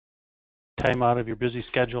time out of your busy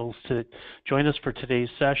schedules to join us for today's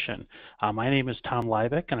session. My name is Tom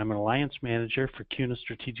Liebeck, and I'm an Alliance Manager for CUNA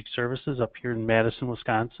Strategic Services up here in Madison,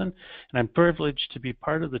 Wisconsin. And I'm privileged to be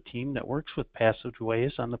part of the team that works with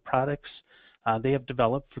Passageways on the products they have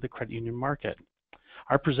developed for the credit union market.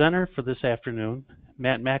 Our presenter for this afternoon,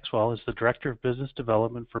 Matt Maxwell, is the Director of Business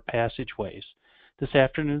Development for Passageways. This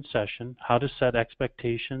afternoon's session, How to Set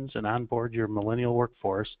Expectations and Onboard Your Millennial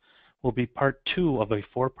Workforce, will be part 2 of a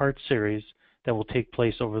 4-part series that will take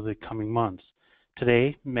place over the coming months.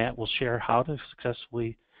 Today, Matt will share how to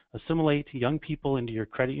successfully assimilate young people into your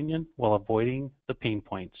credit union while avoiding the pain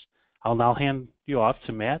points. I'll now hand you off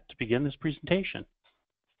to Matt to begin this presentation.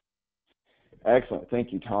 Excellent.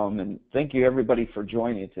 Thank you, Tom, and thank you everybody for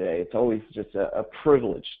joining today. It's always just a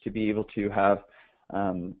privilege to be able to have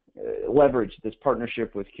leverage this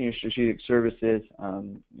partnership with CUNA Strategic Services.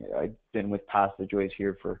 I've been with Passageways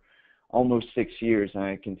here for almost 6 years, and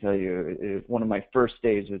I can tell you one of my first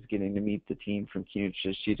days was getting to meet the team from CUNA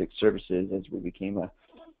Strategic Services as we became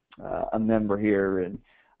a member here, and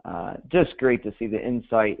just great to see the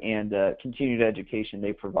insight and continued education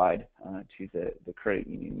they provide to the credit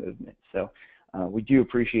union movement. So we do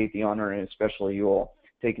appreciate the honor, and especially you all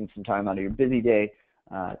taking some time out of your busy day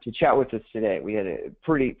to chat with us today. We had a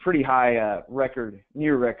pretty high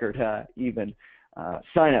near record even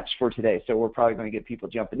signups for today, so we're probably going to get people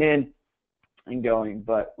jumping in and going,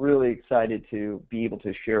 but really excited to be able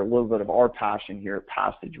to share a little bit of our passion here at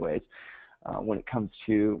Passageways when it comes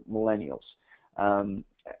to millennials.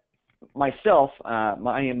 Myself,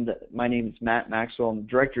 my name is Matt Maxwell. I'm the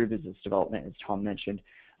Director of Business Development, as Tom mentioned.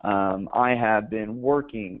 I have been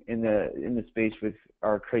working in the space with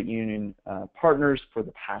our credit union partners for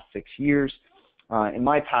the past 6 years. And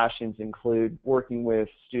my passions include working with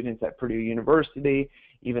students at Purdue University,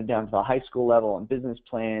 even down to the high school level on business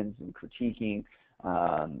plans and critiquing.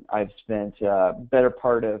 I've spent a better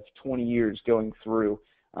part of 20 years going through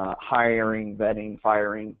hiring, vetting,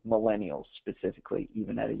 firing millennials specifically,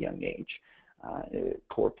 even at a young age, a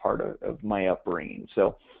core part of my upbringing.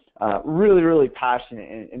 So really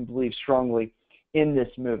passionate and believe strongly in this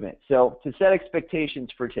movement. So to set expectations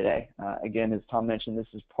for today, again, as Tom mentioned, this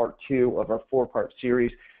is part 2 of our 4-part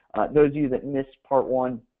series. Those of you that missed part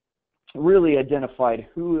 1 really identified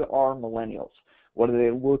who are millennials, what do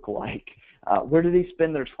they look like, where do they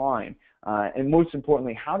spend their time, and most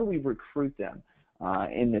importantly, how do we recruit them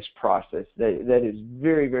in this process that is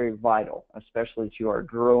very vital, especially to our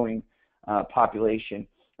growing population.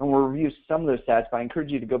 And we'll review some of those stats, but I encourage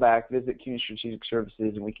you to go back, visit CUNA Strategic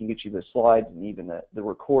Services, and we can get you the slides and even the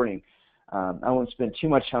recording. I won't spend too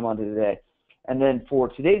much time on it today. And then for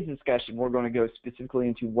today's discussion, we're going to go specifically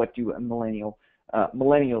into what do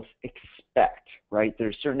millennials expect, right?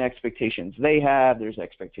 There's certain expectations they have, there's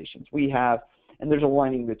expectations we have, and there's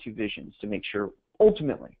aligning the two visions to make sure,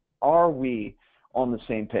 ultimately, are we on the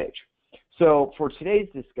same page? So for today's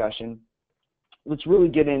discussion, let's really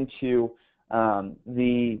get into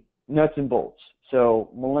the nuts and bolts. So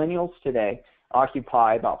millennials today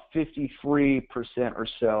occupy about 53% or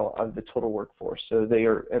so of the total workforce. So they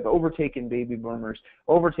have overtaken baby boomers,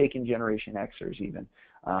 overtaken Generation Xers even,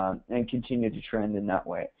 and continue to trend in that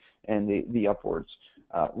way and the upwards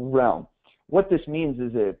realm. What this means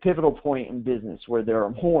is a pivotal point in business where there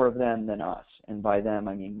are more of them than us, and by them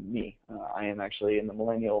I mean me. I am actually in the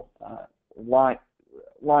millennial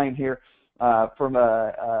line here. From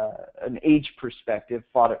an age perspective,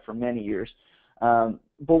 fought it for many years.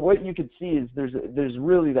 But what you can see is there's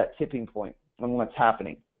really that tipping point on what's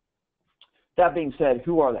happening. That being said,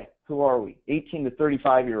 who are they? Who are we? 18 to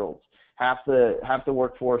 35-year-olds, half the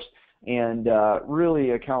workforce, and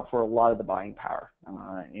really account for a lot of the buying power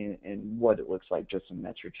and what it looks like. Just some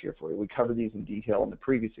metrics here for you. We covered these in detail in the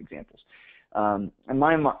previous examples. And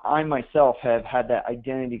I myself have had that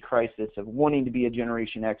identity crisis of wanting to be a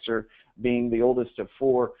Generation Xer, being the oldest of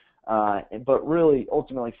 4, but really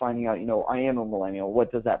ultimately finding out, I am a millennial.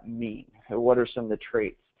 What does that mean? What are some of the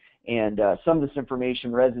traits? And some of this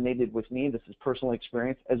information resonated with me. This is personal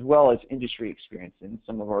experience as well as industry experience, and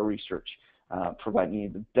some of our research provide me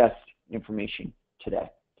the best information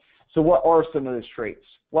today. So what are some of those traits?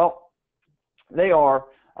 Well, they are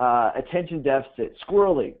attention deficit,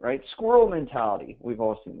 squirrely, right? Squirrel mentality. We've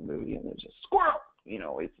all seen the movie, and there's a squirrel.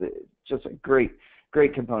 It's just a great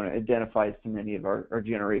component. It identifies to many of our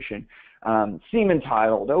generation. Seem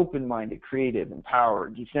entitled, open-minded, creative,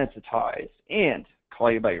 empowered, desensitized, and call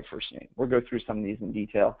you by your first name. We'll go through some of these in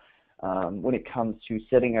detail when it comes to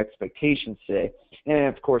setting expectations today. And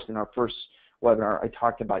of course, in our first webinar, I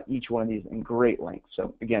talked about each one of these in great length.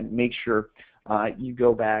 So again, make sure you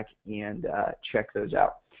go back and check those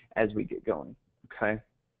out as we get going. Okay.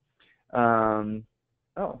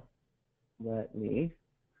 Oh,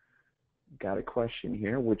 got a question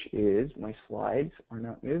here, which is my slides are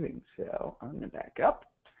not moving. So I'm going to back up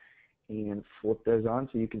and flip those on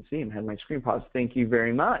so you can see them. Had my screen paused. Thank you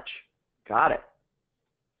very much. Got it.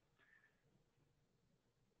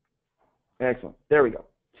 Excellent. There we go.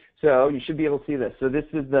 So you should be able to see this. So this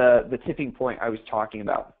is the tipping point I was talking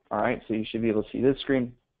about. All right, so you should be able to see this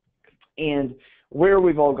screen. And where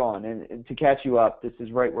we've all gone, and to catch you up, this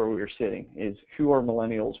is right where we were sitting, is who are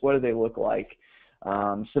millennials, what do they look like,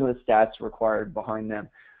 some of the stats required behind them.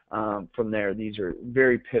 From there, these are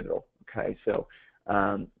very pivotal, okay? So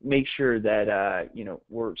make sure that,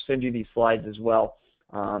 we'll send you these slides as well,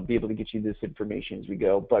 be able to get you this information as we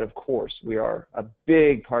go. But of course, we are a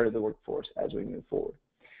big part of the workforce as we move forward.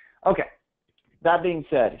 Okay. That being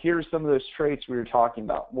said, here are some of those traits we were talking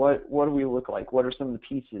about. What do we look like? What are some of the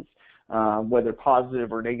pieces, whether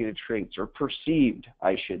positive or negative traits, or perceived,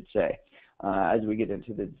 I should say, as we get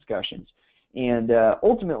into the discussions. And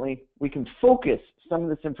ultimately, we can focus some of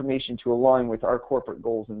this information to align with our corporate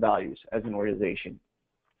goals and values as an organization.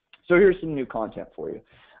 So here's some new content for you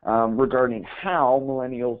regarding how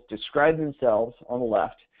millennials describe themselves on the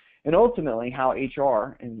left, and ultimately how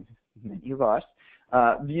HR, and many of us,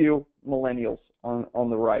 view millennials on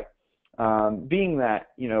the right. Being that,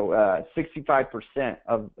 65%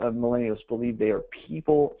 of millennials believe they are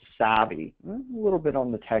people savvy, a little bit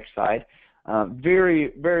on the tech side,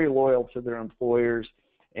 very, very loyal to their employers,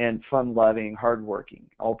 and fun-loving, hardworking,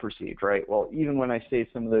 all perceived, right? Well, even when I say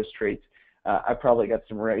some of those traits, I probably got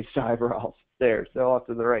some raised eyebrows there. So off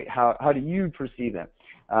to the right, how do you perceive them?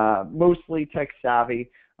 Mostly tech-savvy,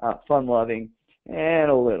 fun-loving, and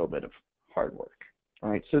a little bit of hard work. All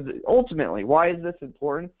right, so ultimately, why is this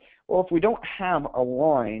important? Well, if we don't have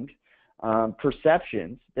aligned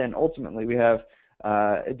perceptions, then ultimately we have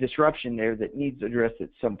a disruption there that needs addressed at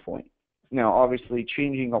some point. Now, obviously,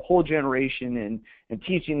 changing a whole generation and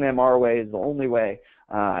teaching them our way is the only way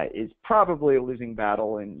is probably a losing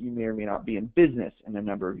battle, and you may or may not be in business in a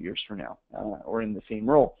number of years from now or in the same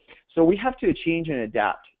role. So we have to change and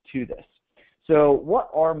adapt to this. So what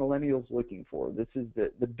are millennials looking for? This is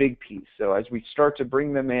the big piece. So as we start to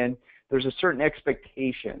bring them in, there's a certain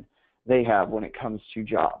expectation they have when it comes to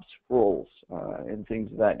jobs, roles, and things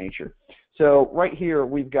of that nature. So right here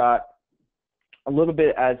we've got a little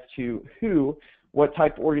bit as to what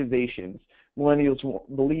type of organizations millennials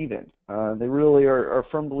believe in. They really are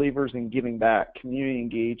firm believers in giving back, community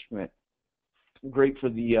engagement, great for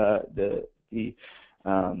the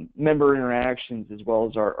member interactions as well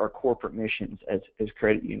as our corporate missions as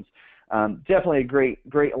credit unions. Definitely a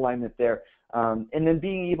great alignment there. And then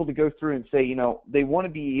being able to go through and say, they want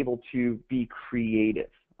to be able to be creative,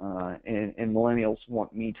 and millennials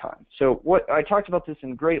want me time. So what I talked about this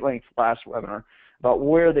in great length last webinar about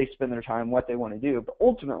where they spend their time, what they want to do, but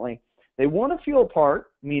ultimately they want to feel a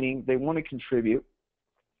part, meaning they want to contribute,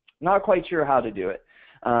 not quite sure how to do it.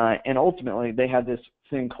 And ultimately, they have this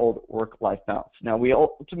thing called work-life balance. Now, we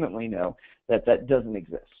ultimately know that doesn't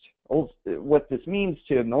exist. What this means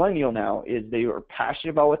to a millennial now is they are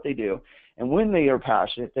passionate about what they do, and when they are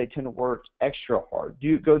passionate, they tend to work extra hard,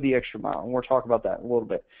 go the extra mile, and we'll talk about that in a little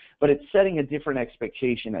bit. But it's setting a different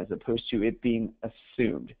expectation as opposed to it being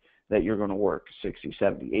assumed that you're going to work 60,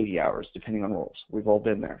 70, 80 hours, depending on roles. We've all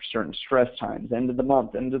been there. Certain stress times, end of the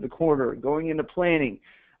month, end of the quarter, going into planning,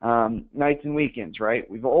 nights and weekends, right?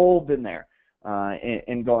 We've all been there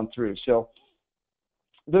and gone through. So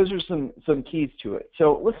those are some keys to it.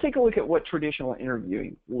 So let's take a look at what traditional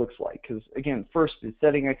interviewing looks like. Because, again, first is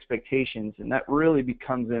setting expectations, and that really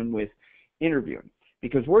comes in with interviewing.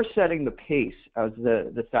 Because we're setting the pace as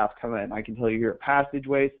the staff come in. I can tell you here at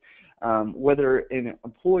Passageways, whether an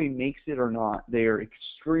employee makes it or not, they are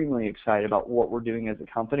extremely excited about what we're doing as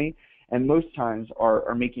a company, and most times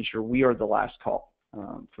are making sure we are the last call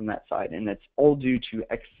from that side, and that's all due to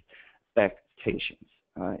expectations.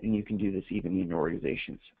 And you can do this even in your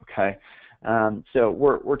organizations, okay? So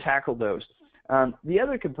we're tackle those. The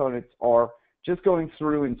other components are just going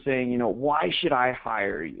through and saying, why should I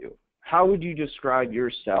hire you? How would you describe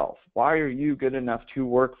yourself? Why are you good enough to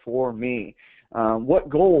work for me? What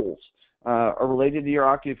goals are related to your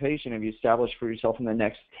occupation have you established for yourself in the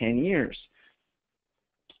next 10 years?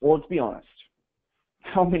 Well, let's be honest.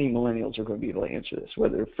 How many millennials are going to be able to answer this,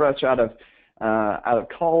 whether fresh out of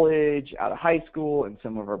college, out of high school, and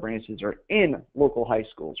some of our branches are in local high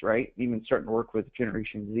schools, right? Even starting to work with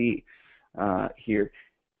Generation Z here.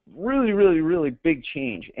 Really, really, really big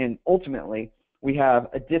change. And ultimately, we have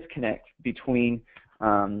a disconnect between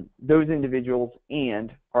those individuals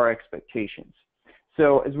and our expectations.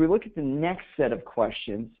 So as we look at the next set of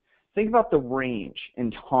questions, think about the range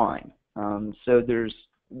in time So there's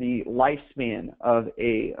the lifespan of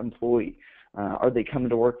a employee. Are they coming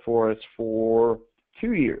to work for us for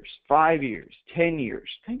 2 years, 5 years, 10 years?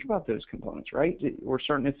 Think about those components, right? We're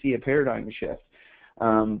starting to see a paradigm shift.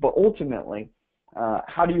 But ultimately,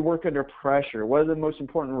 how do you work under pressure? What are the most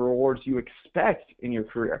important rewards you expect in your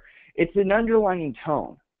career? It's an underlying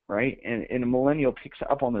tone, right? And a millennial picks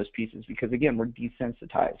up on those pieces because, again, we're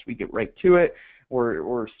desensitized. We get right to it.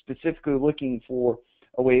 We're specifically looking for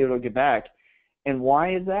a way to get back. And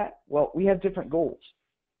why is that? Well, we have different goals.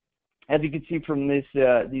 As you can see from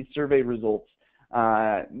these survey results,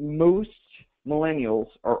 most millennials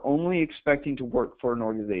are only expecting to work for an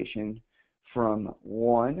organization from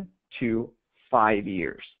 1 to 5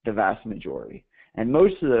 years, the vast majority. And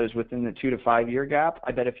most of those within the 2 to 5 year gap,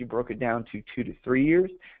 I bet if you broke it down to 2 to 3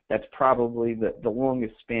 years, that's probably the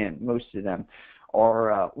longest span most of them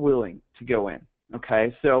are willing to go in.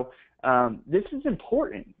 Okay, so this is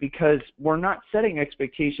important because we're not setting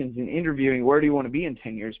expectations in interviewing where do you want to be in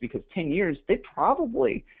 10 years, because 10 years, they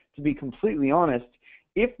probably, to be completely honest,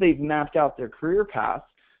 if they've mapped out their career path,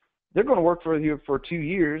 they're going to work for you for 2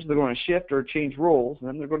 years, they're going to shift or change roles, and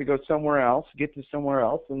then they're going to go somewhere else, get to somewhere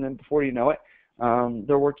else, and then before you know it,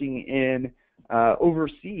 they're working in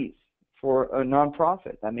overseas for a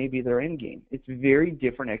nonprofit. That may be their end game. It's very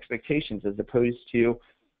different expectations as opposed to,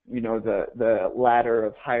 you know, the ladder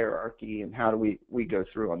of hierarchy and how do we go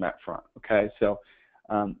through on that front. Okay, so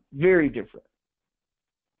very different.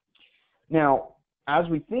 Now, as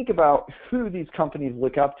we think about who these companies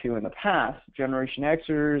look up to in the past, Generation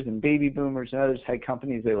Xers and baby boomers and others had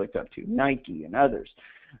companies they looked up to, Nike and others.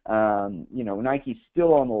 You know, Nike's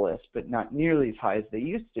still on the list, but not nearly as high as they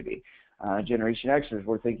used to be. Generation Xers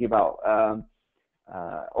were thinking about,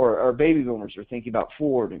 or baby boomers are thinking about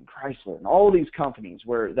Ford and Chrysler and all these companies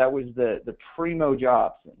where that was the primo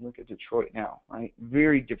jobs. And look at Detroit now, right?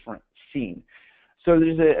 Very different scene. So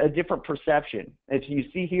there's a different perception. As you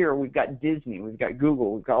see here, we've got Disney, we've got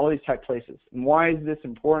Google, we've got all these type places. And why is this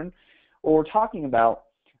important? Well, we're talking about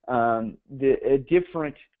a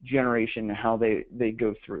different generation and how they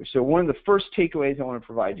go through. So one of the first takeaways I want to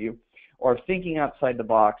provide you are thinking outside the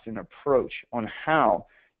box and approach on how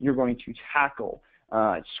you're going to tackle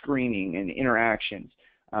screening and interactions.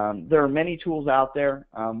 There are many tools out there.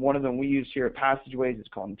 One of them we use here at Passageways is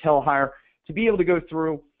called IntelliHire, to be able to go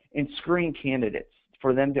through and screen candidates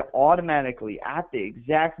for them to automatically, at the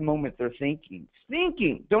exact moment they're thinking,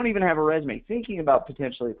 don't even have a resume, thinking about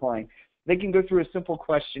potentially applying, they can go through a simple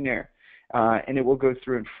questionnaire and it will go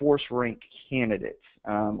through and force rank candidates,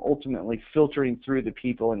 ultimately filtering through the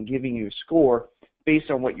people and giving you a score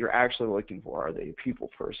based on what you're actually looking for. Are they a people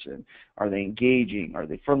person? Are they engaging? Are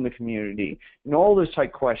they from the community? You know, all those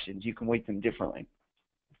type questions, you can weight them differently.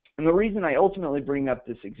 And the reason I ultimately bring up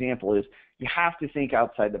this example is you have to think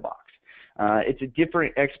outside the box. It's a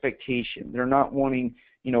different expectation. They're not wanting,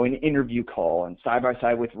 you know, an interview call and side by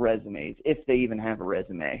side with resumes, if they even have a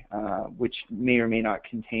resume, which may or may not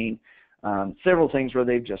contain several things where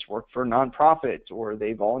they've just worked for nonprofits or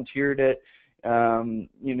they volunteered at,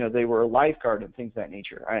 you know, they were a lifeguard and things of that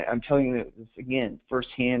nature. I'm telling you this again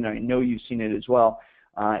firsthand. I know you've seen it as well.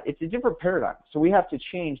 It's a different paradigm. So we have to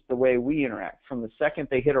change the way we interact from the second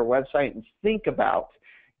they hit our website and think about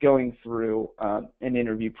going through an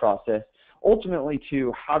interview process, ultimately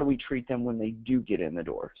to how do we treat them when they do get in the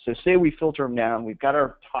door. So say we filter them down, we've got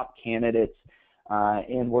our top candidates,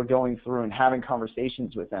 and we're going through and having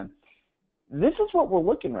conversations with them. This is what we're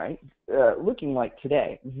looking like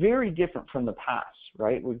today. Very different from the past,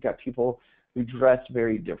 right? We've got people who dress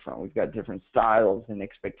very different. We've got different styles and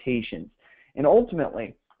expectations. And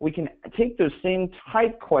ultimately, we can take those same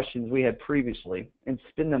type questions we had previously and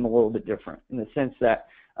spin them a little bit different in the sense that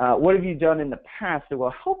what have you done in the past that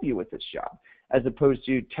will help you with this job, as opposed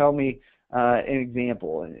to tell me an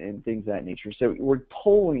example and things of that nature. So we're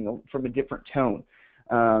pulling from a different tone.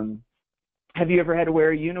 Have you ever had to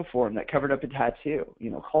wear a uniform that covered up a tattoo? You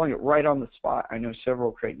know, calling it right on the spot. I know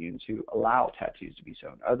several credit unions who allow tattoos to be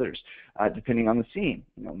shown. Others, depending on the scene,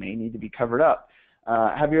 you know, may need to be covered up.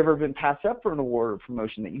 Have you ever been passed up for an award or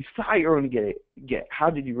promotion that you thought you were going to get? How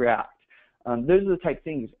did you react? Those are the type of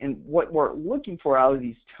things. And what we're looking for out of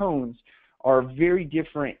these tones are very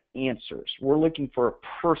different answers. We're looking for a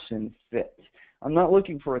person fit. I'm not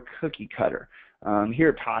looking for a cookie cutter. Here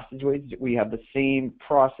at Passageways, we have the same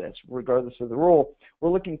process regardless of the role. We're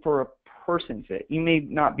looking for a person fit. You may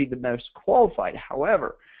not be the most qualified.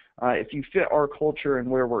 However, if you fit our culture and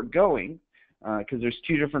where we're going, because there's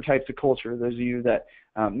two different types of culture, those of you that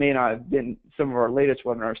may not have been some of our latest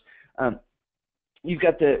webinars, you've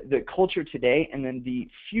got the culture today and then the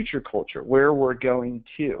future culture, where we're going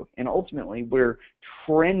to. And ultimately, we're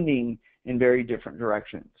trending in very different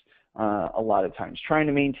directions a lot of times, trying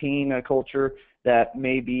to maintain a culture that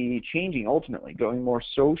may be changing ultimately, going more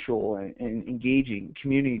social and engaging,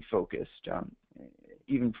 community-focused,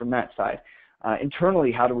 even from that side.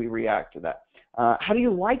 Internally, how do we react to that? How do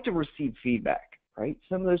you like to receive feedback, right?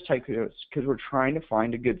 Some of those type of notes, because we're trying to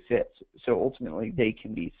find a good fit so ultimately they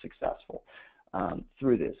can be successful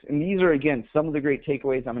through this. And these are, again, some of the great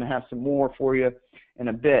takeaways. I'm going to have some more for you in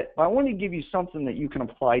a bit. But I want to give you something that you can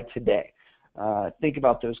apply today. Think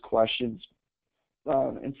about those questions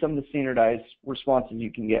and some of the standardized responses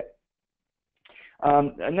you can get.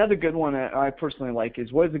 Another good one that I personally like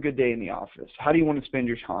is, what is a good day in the office? How do you want to spend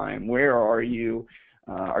your time? Where are you?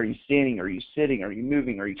 Are you standing? Are you sitting? Are you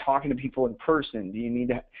moving? Are you talking to people in person?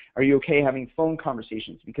 Are you okay having phone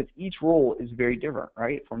conversations? Because each role is very different,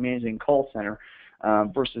 right? If we're managing a call center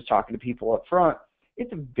versus talking to people up front,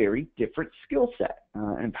 it's a very different skill set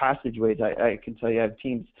and passageways. I can tell you I have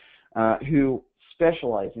teams who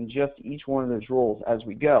specialize in just each one of those roles as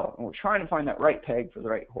we go, and we're trying to find that right peg for the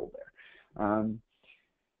right hole there.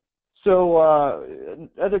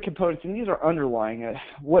 Other components, and these are underlying.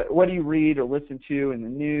 What do you read or listen to in the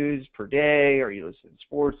news per day? Are you listening to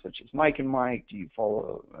sports such as Mike and Mike? Do you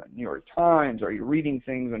follow New York Times? Are you reading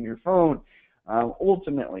things on your phone?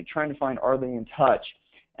 Ultimately, trying to find, are they in touch?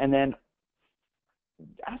 And then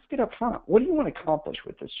ask it up front. What do you want to accomplish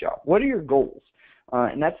with this job? What are your goals?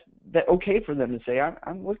 And that's okay for them to say,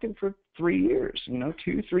 I'm looking for 3 years,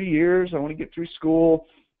 2-3 years. I want to get through school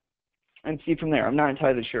and see from there. I'm not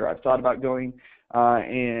entirely sure. I've thought about going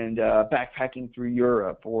and backpacking through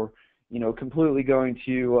Europe, or completely going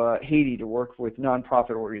to Haiti to work with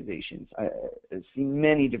nonprofit organizations. I've seen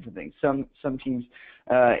many different things. Some teams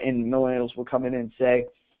in millennials will come in and say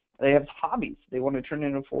they have hobbies. They want to turn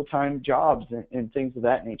into full-time jobs and things of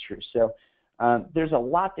that nature. So there's a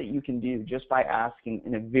lot that you can do just by asking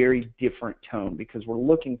in a very different tone, because we're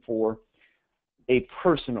looking for a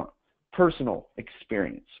personal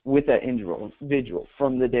experience with that individual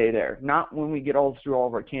from the day there. Not when we get through all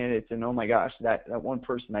of our candidates and, oh my gosh, that one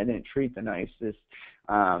person I didn't treat the nicest,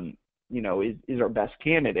 is our best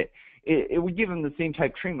candidate. It would give them the same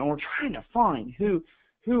type of treatment. We're trying to find who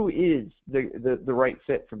is the right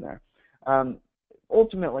fit from there.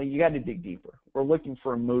 Ultimately, you got to dig deeper. We're looking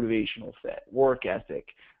for a motivational fit, work ethic,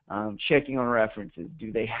 checking on references.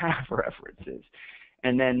 Do they have references?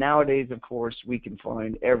 And then nowadays, of course, we can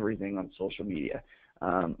find everything on social media.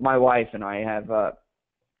 My wife and I have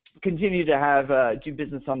continued to do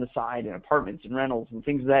business on the side in apartments and rentals and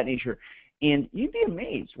things of that nature. And you'd be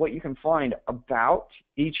amazed what you can find about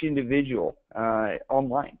each individual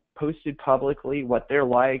online, posted publicly, what they're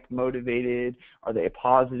like, motivated, are they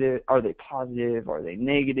positive, are they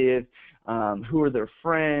negative, who are their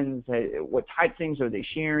friends, what type of things are they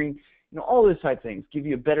sharing. All those type of things give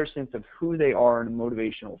you a better sense of who they are and a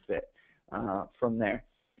motivational fit from there.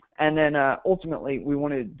 And then ultimately, we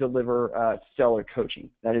want to deliver stellar coaching.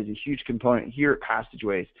 That is a huge component here at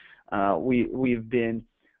Passageways. We've been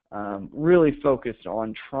really focused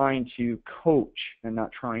on trying to coach and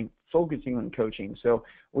not focusing on coaching. So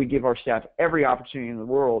we give our staff every opportunity in the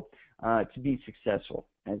world to be successful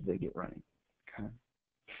as they get running. Okay.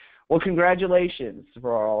 Well, congratulations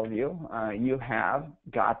for all of you. You have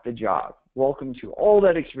got the job. Welcome to all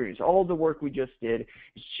that experience, all the work we just did.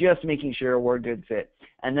 It's just making sure we're a good fit.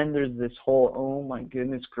 And then there's this whole, oh my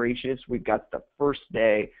goodness gracious, we've got the first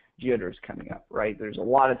day jitters coming up, right? There's a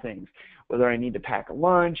lot of things. Whether I need to pack a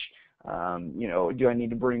lunch, do I need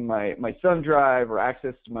to bring my thumb drive or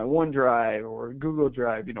access to my OneDrive or Google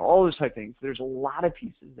Drive, all those type of things. There's a lot of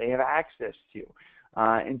pieces they have access to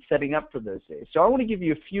in setting up for those days. So I want to give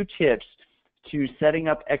you a few tips to setting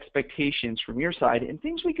up expectations from your side and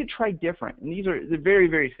things we could try different. And they're very,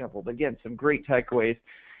 very simple, but again, some great takeaways.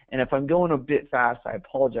 And if I'm going a bit fast, I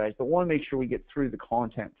apologize, but I want to make sure we get through the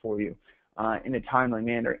content for you in a timely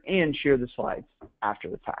manner and share the slides after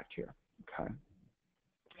the fact here. Okay.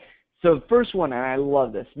 So the first one, and I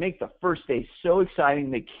love this, make the first day so exciting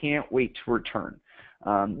they can't wait to return.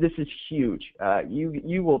 This is huge.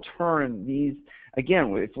 You will turn these,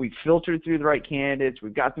 again, if we filtered through the right candidates,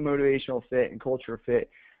 we've got the motivational fit and culture fit,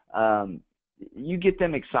 you get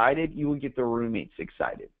them excited, you will get their roommates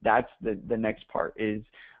excited. That's the next part is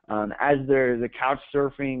as they're the couch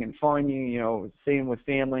surfing and finding, same with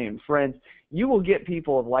family and friends, you will get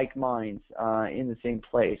people of like minds in the same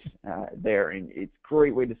place there, and it's a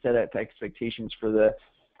great way to set up expectations for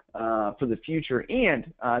the future.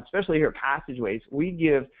 And especially here at Passageways, we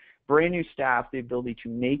give brand new staff the ability to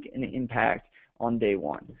make an impact on day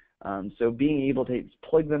one. So being able to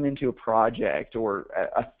plug them into a project or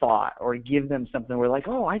a thought, or give them something where like,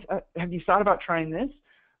 oh, have you thought about trying this?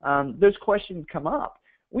 Those questions come up.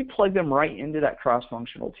 We plug them right into that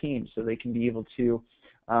cross-functional team so they can be able to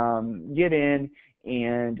get in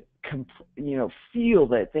and feel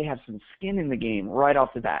that they have some skin in the game right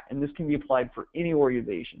off the bat. And this can be applied for any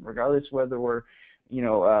organization, regardless whether we're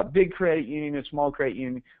a big credit union, a small credit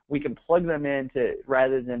union. We can plug them in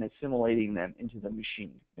rather than assimilating them into the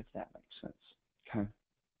machine, if that makes sense. Okay.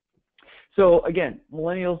 So again,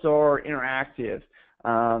 millennials are interactive.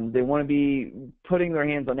 They want to be putting their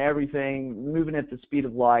hands on everything, moving at the speed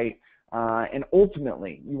of light, and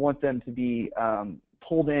ultimately you want them to be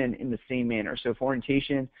pulled in the same manner. So if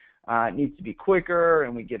orientation needs to be quicker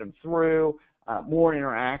and we get them through, more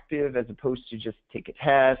interactive as opposed to just take a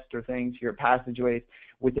test or things here at Passageways.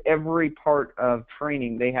 With every part of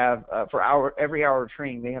training, they have, every hour of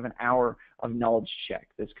training, they have an hour of knowledge check.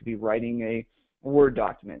 This could be writing a Word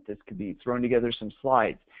document. This could be throwing together some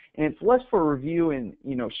slides. And it's less for review and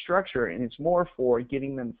structure, and it's more for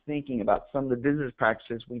getting them thinking about some of the business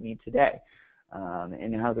practices we need today.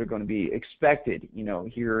 And how they're going to be expected,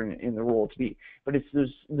 here in the role to be. But it's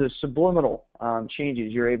the subliminal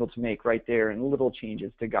changes you're able to make right there, and little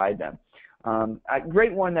changes to guide them. A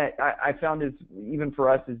great one that I found is, even for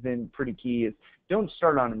us, has been pretty key is don't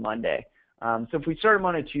start on a Monday. So if we start them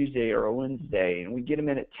on a Tuesday or a Wednesday and we get them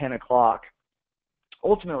in at 10 o'clock,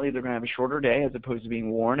 ultimately they're going to have a shorter day as opposed to being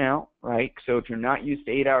worn out, right? So if you're not used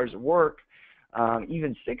to 8 hours of work,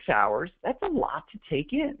 even 6 hours, that's a lot to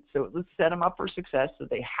take in. So let's set them up for success so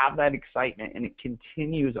they have that excitement and it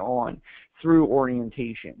continues on through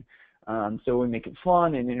orientation. So we make it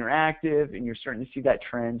fun and interactive, and you're starting to see that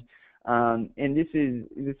trend. And this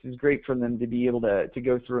is great for them to be able to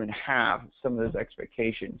go through and have some of those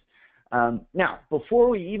expectations. Now, before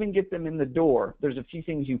we even get them in the door, there's a few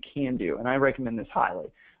things you can do, and I recommend this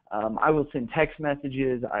highly. I will send text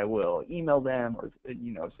messages, I will email them, or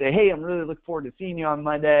say, hey, I'm really looking forward to seeing you on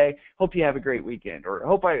Monday. Hope you have a great weekend, or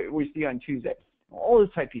hope we see you on Tuesday. All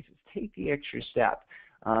those type pieces. Take the extra step.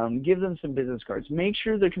 Give them some business cards. Make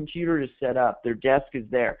sure the computer is set up. Their desk is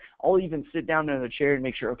there. I'll even sit down in the chair and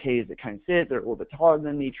make sure, okay, is it kind of sit? They're a little bit taller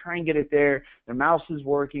than me. Try and get it there. Their mouse is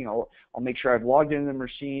working. I'll make sure I've logged into the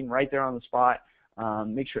machine right there on the spot.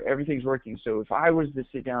 Make sure everything's working. So if I was to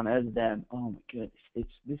sit down as them, oh my goodness,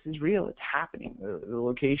 this is real. It's happening. The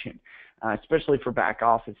location, especially for back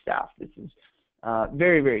office staff, this is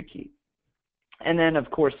very, very key. And then, of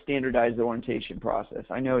course, standardize the orientation process.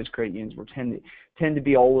 I know as credit unions we tend to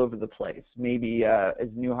be all over the place. Maybe as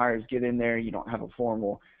new hires get in there, you don't have a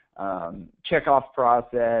formal checkoff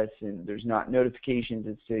process, and there's not notifications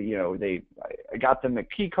as to I got them a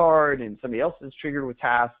key card and somebody else is triggered with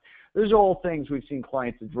tasks. Those are all things we've seen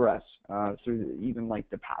clients address through even like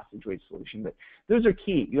the Passageway solution. But those are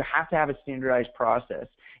key. You have to have a standardized process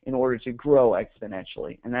in order to grow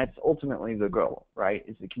exponentially. And that's ultimately the goal, right,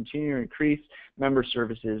 is to continue to increase member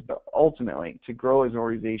services, but ultimately to grow as an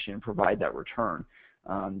organization and provide that return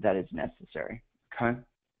that is necessary. Okay?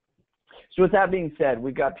 So with that being said,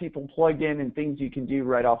 we've got people plugged in and things you can do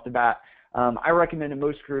right off the bat. I recommend in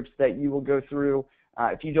most groups that you will go through,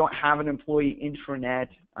 if you don't have an employee intranet,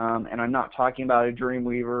 and I'm not talking about a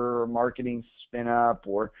Dreamweaver or marketing spin up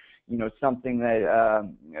or something that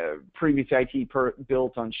previous IT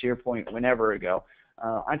built on SharePoint whenever ago.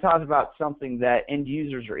 I'm talking about something that end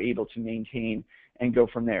users are able to maintain and go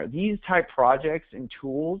from there. These type projects and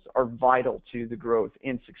tools are vital to the growth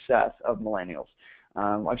and success of millennials.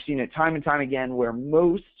 I've seen it time and time again where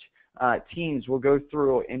most teams will go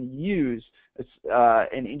through and use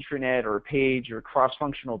an intranet or a page or a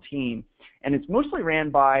cross-functional team, and it's mostly ran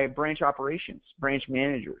by branch operations, branch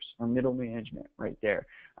managers, or middle management right there.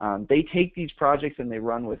 They take these projects and they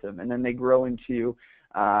run with them, and then they grow into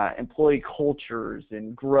employee cultures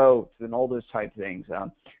and growth and all those type things.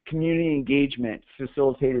 Community engagement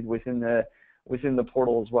facilitated within the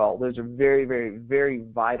portal as well. Those are very, very, very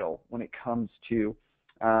vital when it comes to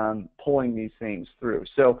pulling these things through.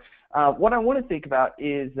 So what I want to think about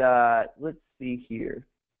is, let's see here.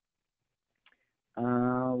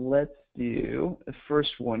 Let's do the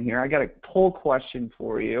first one here. I got a poll question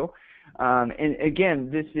for you. And again,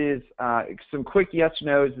 this is some quick yes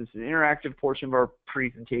no's. This is an interactive portion of our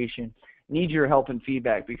presentation. Need your help and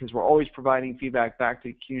feedback because we're always providing feedback back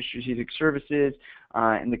to CUNA Strategic Services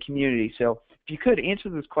and the community. So if you could answer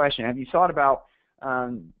this question, have you thought about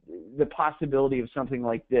the possibility of something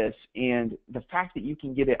like this and the fact that you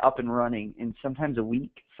can get it up and running in sometimes a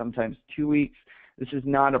week, sometimes 2 weeks? This is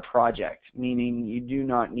not a project, meaning you do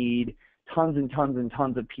not need tons and tons and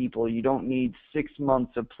tons of people. You don't need 6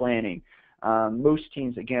 months of planning. Most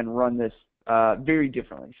teams, again, run this very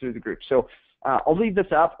differently through the group. So I'll leave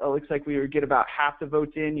this up. It looks like we get about half the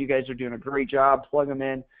votes in. You guys are doing a great job. Plug them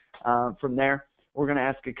in from there. We're going to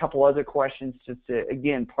ask a couple other questions just to,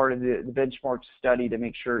 again, part of the benchmark study to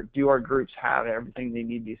make sure, do our groups have everything they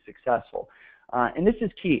need to be successful? And this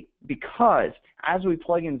is key because as we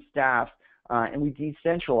plug in staff and we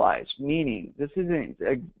decentralize, meaning this isn't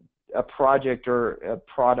a project or a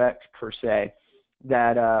product per se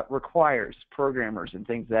that requires programmers and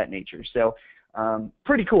things of that nature. So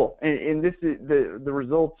pretty cool. And this is, the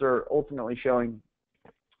results are ultimately showing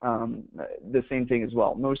the same thing as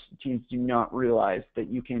well. Most teams do not realize that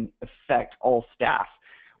you can affect all staff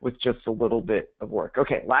with just a little bit of work.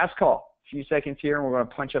 Okay, last call. A few seconds here, and we're going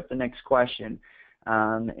to punch up the next question.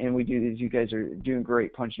 And we do these. You guys are doing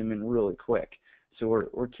great punching them in really quick. So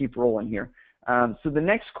we're keep rolling here. So the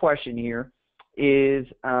next question here is,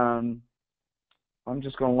 I'm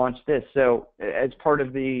just going to launch this. So as part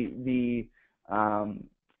of the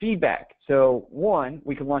feedback. So one,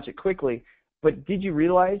 we can launch it quickly. But did you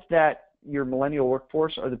realize that your millennial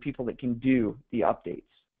workforce are the people that can do the updates,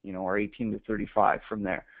 you know, our 18 to 35 from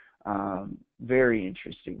there? Very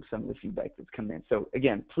interesting, some of the feedback that's come in. So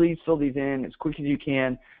again, please fill these in as quick as you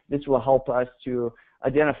can. This will help us to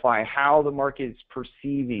identify how the market is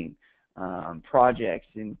perceiving projects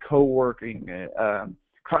and co-working,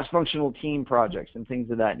 cross-functional team projects and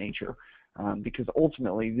things of that nature, because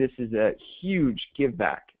ultimately this is a huge give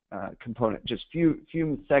back component. Just few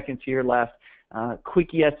seconds here left. Quick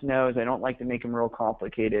yes, no's. I don't like to make them real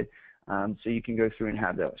complicated, so you can go through and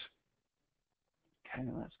have those. Okay,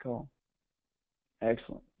 let's go.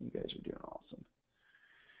 Excellent. You guys are doing awesome.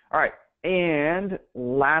 All right, and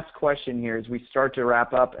last question here as we start to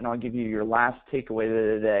wrap up, and I'll give you your last takeaway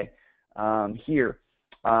of the day. Here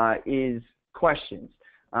is questions.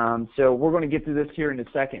 So we're going to get to this here in a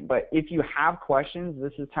second, but if you have questions,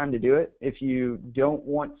 this is time to do it. If you don't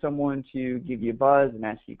want someone to give you a buzz and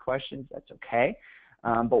ask you questions, that's okay.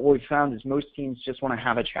 But what we found is most teams just want to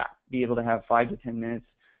have a chat, be able to have 5 to 10 minutes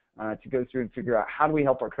to go through and figure out how do we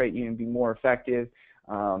help our credit union be more effective,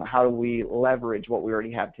 how do we leverage what we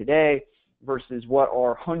already have today versus what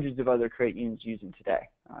are hundreds of other credit unions using today.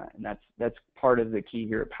 And that's part of the key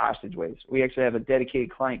here at Passageways. We actually have a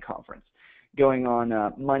dedicated client conference going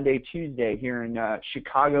on Monday, Tuesday here in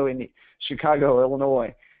Chicago,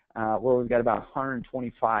 Illinois, where we've got about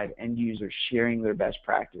 125 end users sharing their best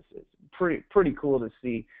practices. Pretty cool to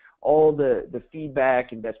see all the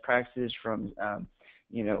feedback and best practices from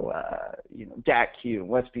DACQ,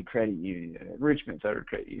 Westby Credit Union, Richmond Federal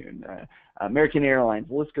Credit Union, American Airlines.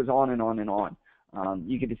 The list goes on and on and on.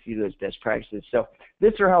 You get to see those best practices. So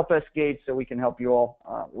this will help us gauge so we can help you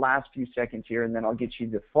all. Last few seconds here, and then I'll get you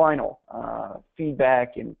the final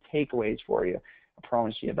feedback and takeaways for you. I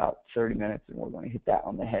promise you about 30 minutes, and we're going to hit that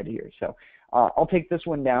on the head here. So I'll take this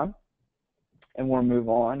one down, and we'll move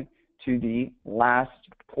on to the last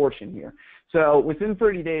portion here. So within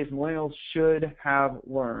 30 days, millennials should have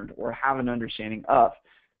learned or have an understanding of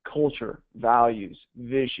culture, values,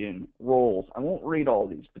 vision, roles. I won't read all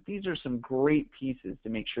these, but these are some great pieces to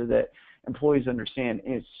make sure that employees understand.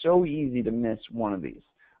 And it's so easy to miss one of these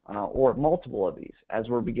or multiple of these as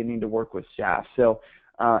we're beginning to work with staff. So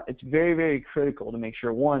it's very, very critical to make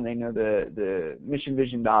sure, one, they know the mission,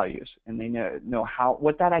 vision, values, and they know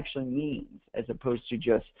what that actually means as opposed to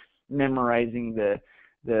just memorizing the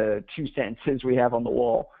 2 sentences we have on the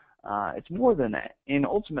wall. It's more than that. And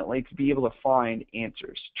ultimately, to be able to find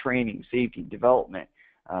answers, training, safety, development,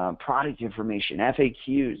 product information,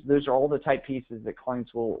 FAQs, those are all the type pieces that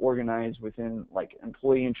clients will organize within like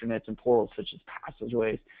employee intranets and portals such as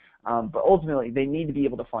Passageways. But ultimately, they need to be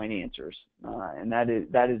able to find answers, and that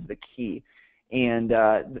is the key. And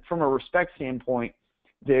from a respect standpoint,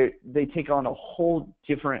 they take on a whole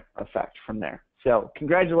different effect from there. So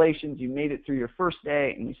congratulations, you made it through your first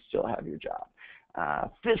day, and you still have your job.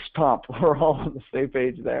 Fist pump, we're all on the same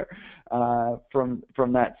page there from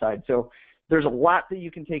that side. So there's a lot that you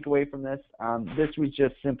can take away from this. This was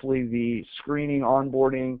just simply the screening,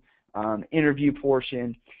 onboarding, interview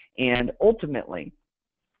portion, and ultimately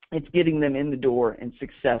it's getting them in the door and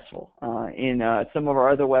successful. In some of our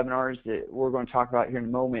other webinars that we're going to talk about here in a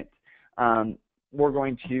moment, we're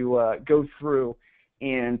going to go through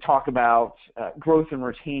and talk about growth and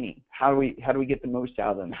retaining. How do we get the most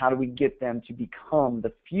out of them? How do we get them to become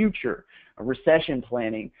the future? Recession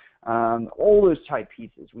planning, all those type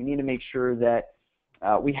pieces. We need to make sure that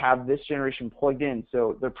we have this generation plugged in.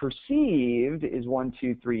 So the perceived is 1,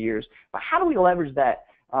 2, 3 years, but how do we leverage that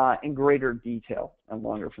in greater detail and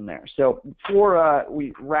longer from there. So before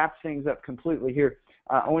we wrap things up completely here,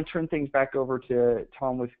 I want to turn things back over to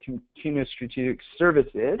Tom with CUNA Strategic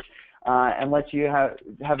Services and let you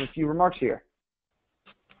have a few remarks here.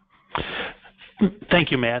 Thank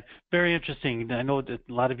you, Matt. Very interesting. I know that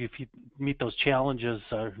a lot of you meet those challenges,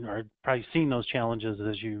 are probably seeing those challenges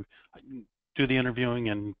as you do the interviewing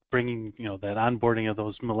and bringing, that onboarding of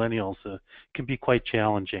those millennials can be quite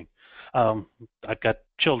challenging. I've got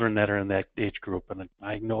children that are in that age group, and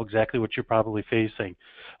I know exactly what you're probably facing.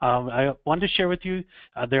 I wanted to share with you,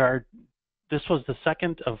 this was the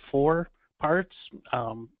second of 4 parts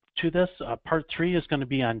to this. Part 3 is going to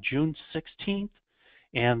be on June 16th.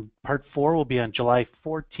 And part 4 will be on July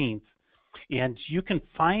 14th. And you can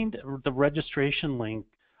find the registration link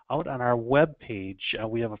out on our web page.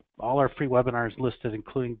 We have all our free webinars listed,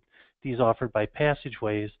 including these offered by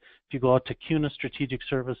Passageways. If you go out to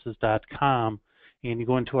cunastrategicservices.com and you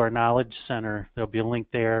go into our Knowledge Center, there'll be a link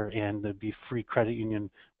there, and there'll be free credit union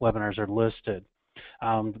webinars are listed.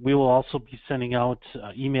 We will also be sending out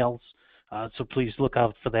emails. So please look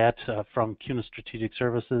out for that from CUNA Strategic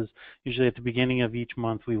Services. Usually at the beginning of each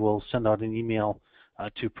month, we will send out an email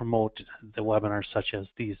to promote the webinars such as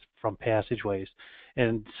these from Passageways.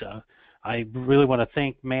 And I really want to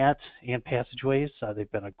thank Matt and Passageways. They've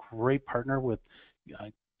been a great partner with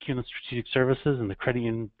CUNA Strategic Services and the credit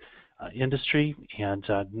union industry. And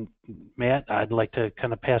Matt, I'd like to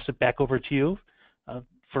kind of pass it back over to you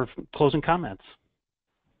for closing comments.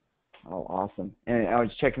 Oh, awesome. And I was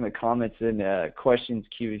checking the comments and questions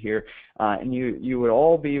queued here, and you would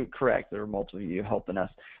all be correct. There are multiple of you helping us.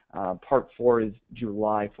 Part 4 is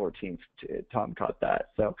July 14th. Tom caught that.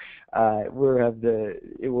 So it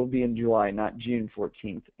will be in July, not June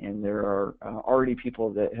 14th, and there are already people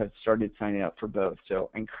that have started signing up for both. So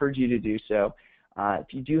I encourage you to do so.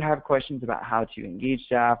 If you do have questions about how to engage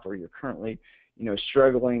staff, or you're currently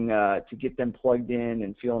struggling to get them plugged in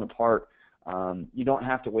and feeling a part, you don't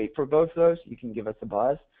have to wait for both of those. You can give us a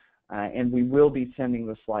buzz, and we will be sending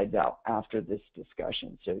the slides out after this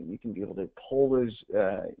discussion, so you can be able to pull those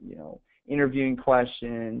interviewing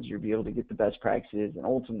questions. You'll be able to get the best practices, and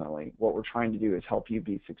ultimately what we're trying to do is help you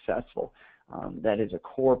be successful. That is a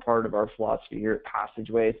core part of our philosophy here at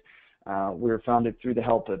Passageways. We were founded through the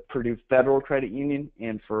help of Purdue Federal Credit Union,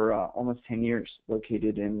 and for almost 10 years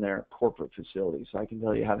located in their corporate facility. So I can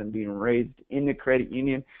tell you, having been raised in the credit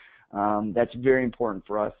union, that's very important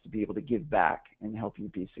for us to be able to give back and help you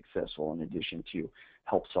be successful, in addition to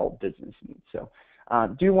help solve business needs. So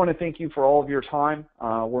do want to thank you for all of your time.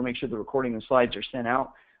 We'll make sure the recording and slides are sent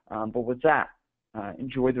out. But with that,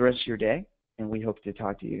 enjoy the rest of your day, and we hope to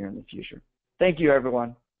talk to you here in the future. Thank you,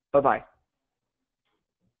 everyone. Bye-bye.